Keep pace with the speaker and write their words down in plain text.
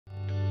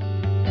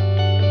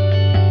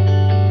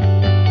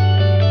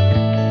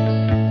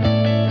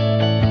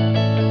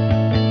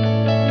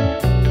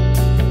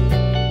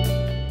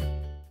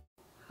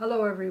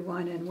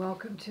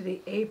to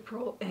the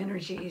April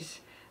energies.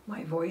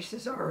 My voice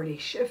is already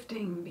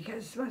shifting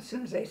because as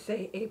soon as I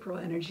say April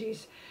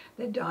energies,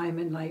 the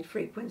diamond light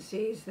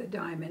frequencies, the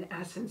diamond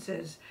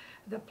essences,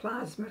 the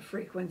plasma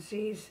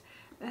frequencies,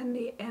 and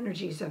the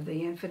energies of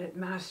the infinite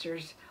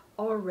masters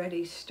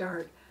already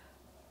start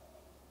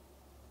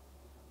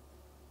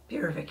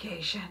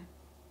purification,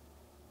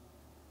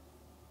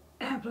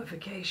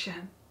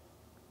 amplification,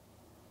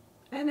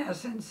 an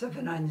essence of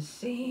an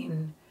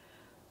unseen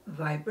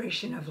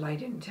vibration of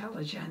light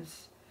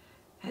intelligence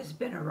has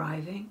been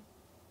arriving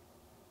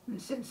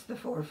since the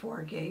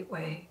 4-4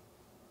 gateway,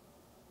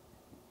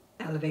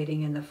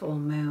 elevating in the full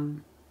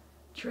moon,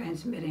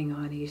 transmitting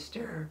on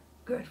Easter,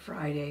 Good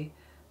Friday,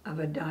 of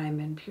a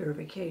diamond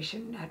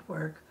purification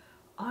network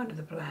onto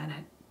the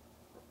planet,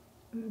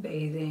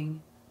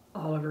 bathing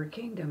all of her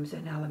kingdoms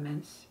and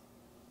elements,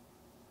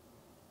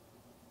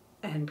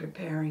 and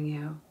preparing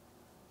you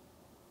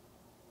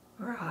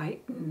for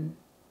heightened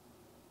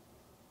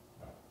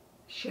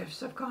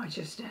shifts of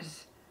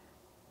consciousness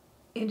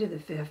into the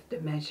 5th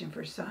dimension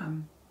for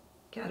some,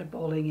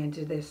 catapulting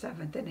into the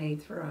 7th and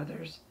 8th for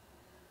others.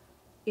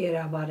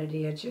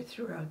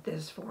 Throughout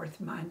this 4th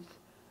month,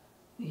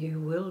 you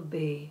will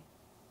be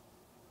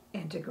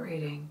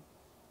integrating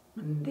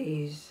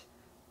these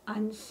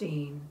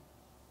unseen,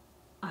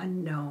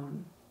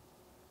 unknown,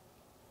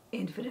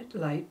 infinite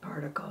light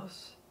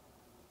particles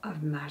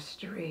of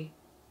mastery,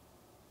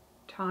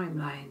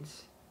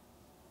 timelines,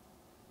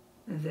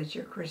 that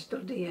your crystal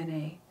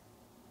DNA,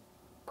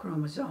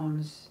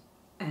 chromosomes,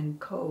 and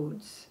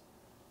codes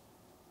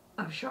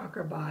of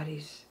chakra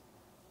bodies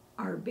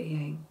are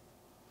being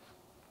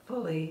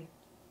fully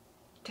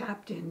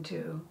tapped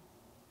into,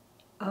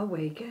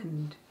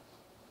 awakened,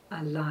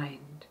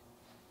 aligned,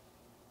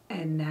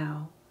 and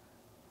now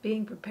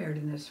being prepared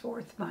in this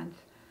 4th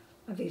month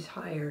of these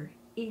higher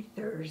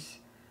ethers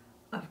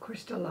of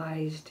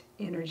crystallized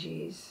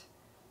energies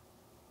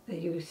that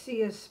you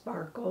see as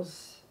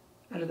sparkles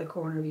out of the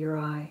corner of your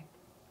eye,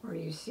 or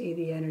you see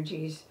the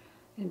energies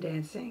and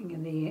dancing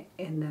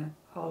in the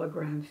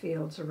hologram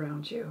fields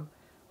around you,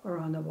 or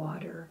on the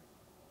water,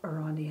 or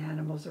on the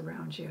animals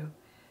around you.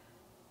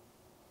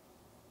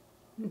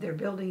 They're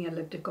building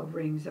elliptical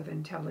rings of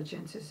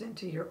intelligences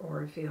into your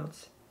aura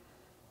fields,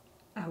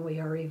 and we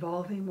are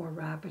evolving more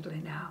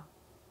rapidly now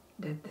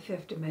that the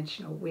 5th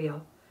dimensional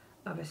wheel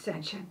of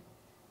ascension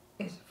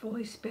is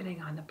fully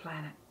spinning on the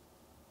planet.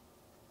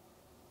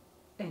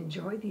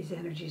 Enjoy these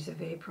energies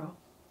of April,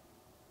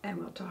 and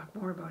we'll talk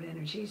more about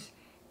energies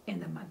in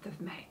the month of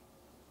May.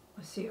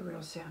 We'll see you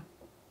real soon.